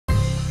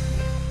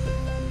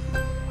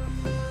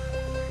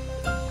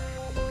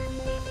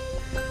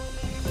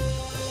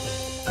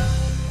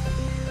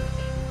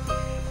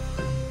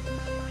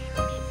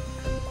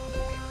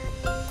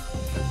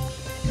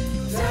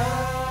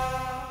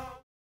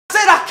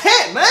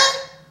understand, man.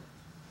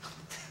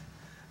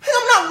 Man,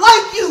 I'm not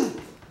like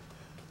you.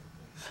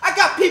 I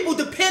got people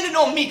depending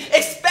on me,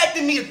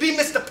 expecting me to be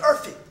Mr.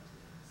 Perfect.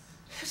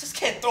 I just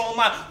can't throw on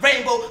my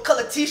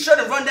rainbow-colored t-shirt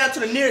and run down to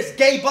the nearest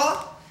gay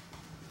bar.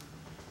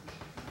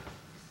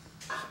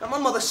 Now, my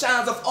mother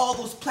shines off all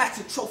those plaques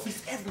and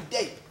trophies every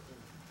day,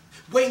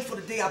 waiting for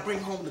the day I bring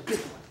home the big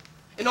one.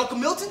 And Uncle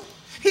Milton,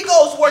 he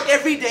goes to work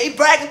every day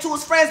bragging to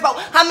his friends about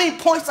how many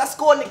points I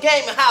scored in the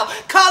game and how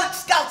college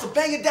scouts are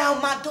banging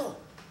down my door.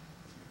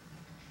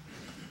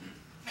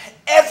 Man,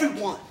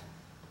 everyone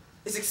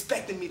is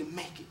expecting me to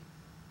make it.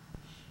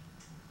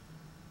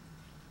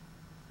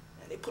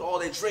 And they put all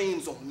their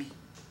dreams on me.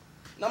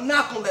 And I'm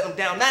not gonna let them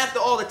down, not after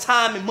all the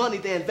time and money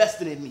they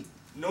invested in me.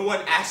 No one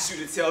asked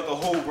you to tell the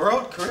whole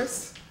world,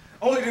 Chris.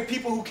 Only the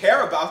people who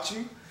care about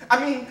you.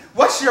 I mean,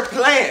 what's your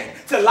plan?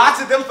 To lie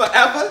to them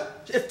forever?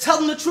 If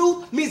telling the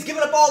truth means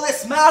giving up all their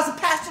smiles and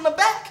pats on the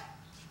back,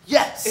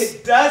 yes.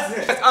 It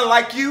doesn't.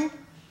 Unlike you,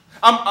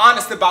 I'm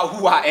honest about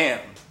who I am.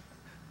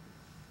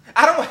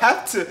 I don't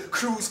have to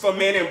cruise for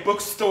men in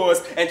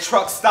bookstores and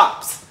truck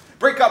stops,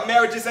 break up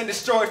marriages and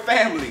destroy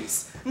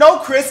families. No,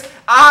 Chris,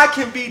 I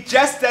can be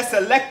just as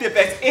selective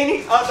as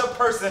any other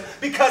person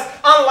because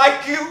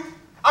unlike you,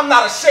 I'm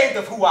not ashamed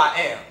of who I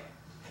am.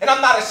 And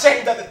I'm not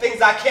ashamed of the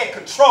things I can't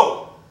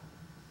control.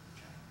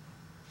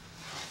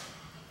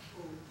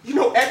 You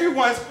know,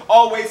 everyone's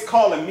always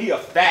calling me a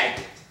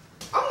faggot.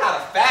 I'm not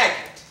a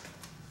faggot.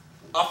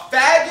 A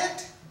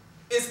faggot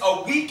is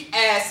a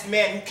weak-ass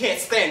man who can't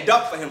stand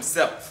up for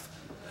himself.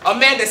 A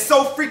man that's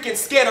so freaking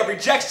scared of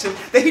rejection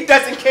that he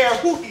doesn't care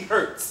who he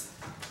hurts.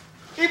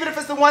 Even if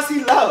it's the ones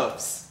he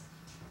loves.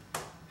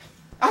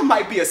 I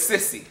might be a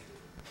sissy.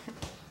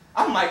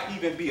 I might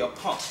even be a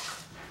punk.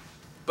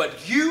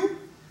 But you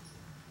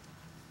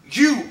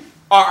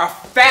are a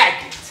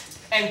faggot.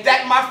 And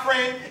that, my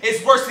friend,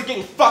 is worse than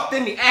getting fucked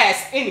in the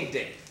ass any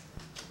day.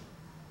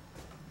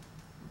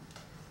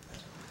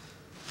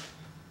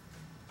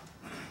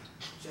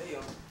 Jay,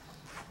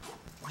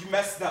 you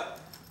messed up.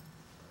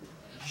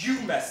 You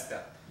messed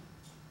up.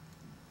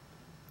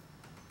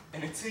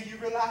 And until you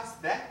realize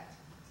that,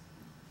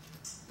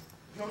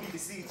 you don't need to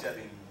see each other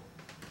anymore.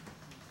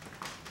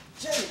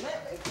 Jay,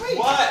 man, wait.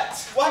 What?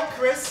 What,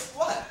 Chris?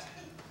 What?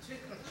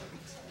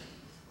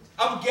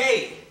 I'm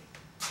gay.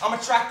 I'm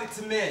attracted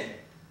to men.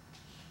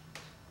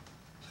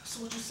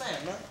 So what you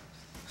saying, man?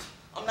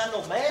 I'm not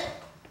no man?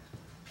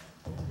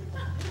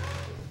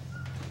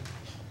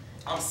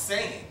 I'm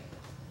saying,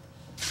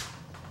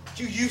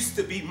 you used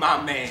to be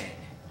my man.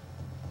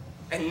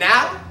 And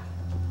now,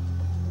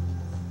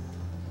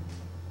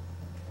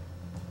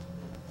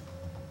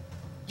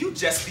 you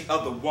just the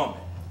other woman.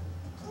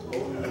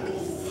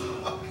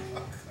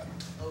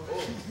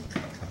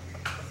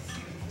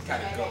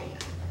 Gotta go.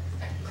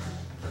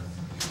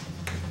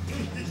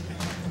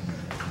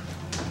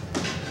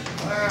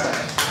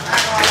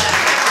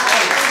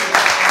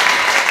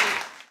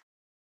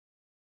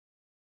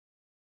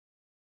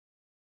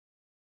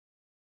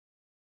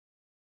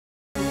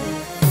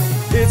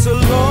 It's a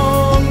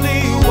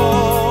lonely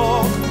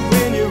walk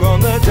when you're on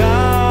the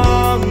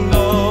down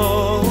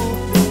low.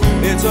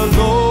 It's a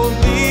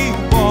lonely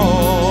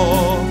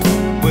walk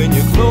when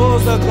you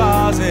close the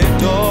closet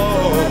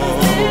door.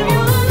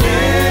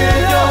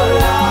 Live your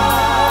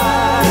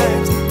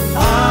life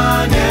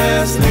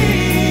honestly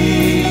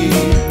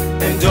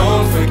and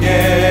don't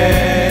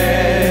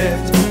forget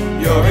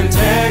your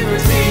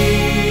integrity.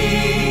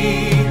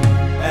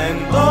 And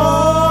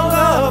all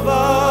of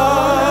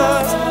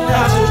us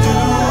have to do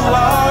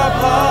our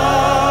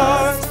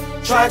part.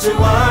 Try to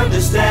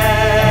understand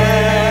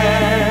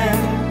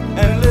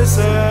and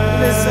listen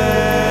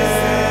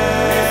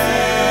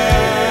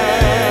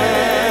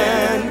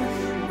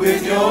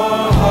with your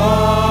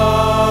heart.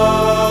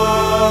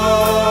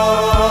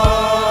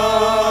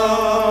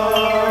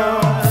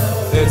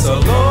 It's a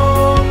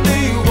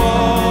lonely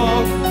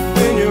walk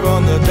when you're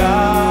on the down.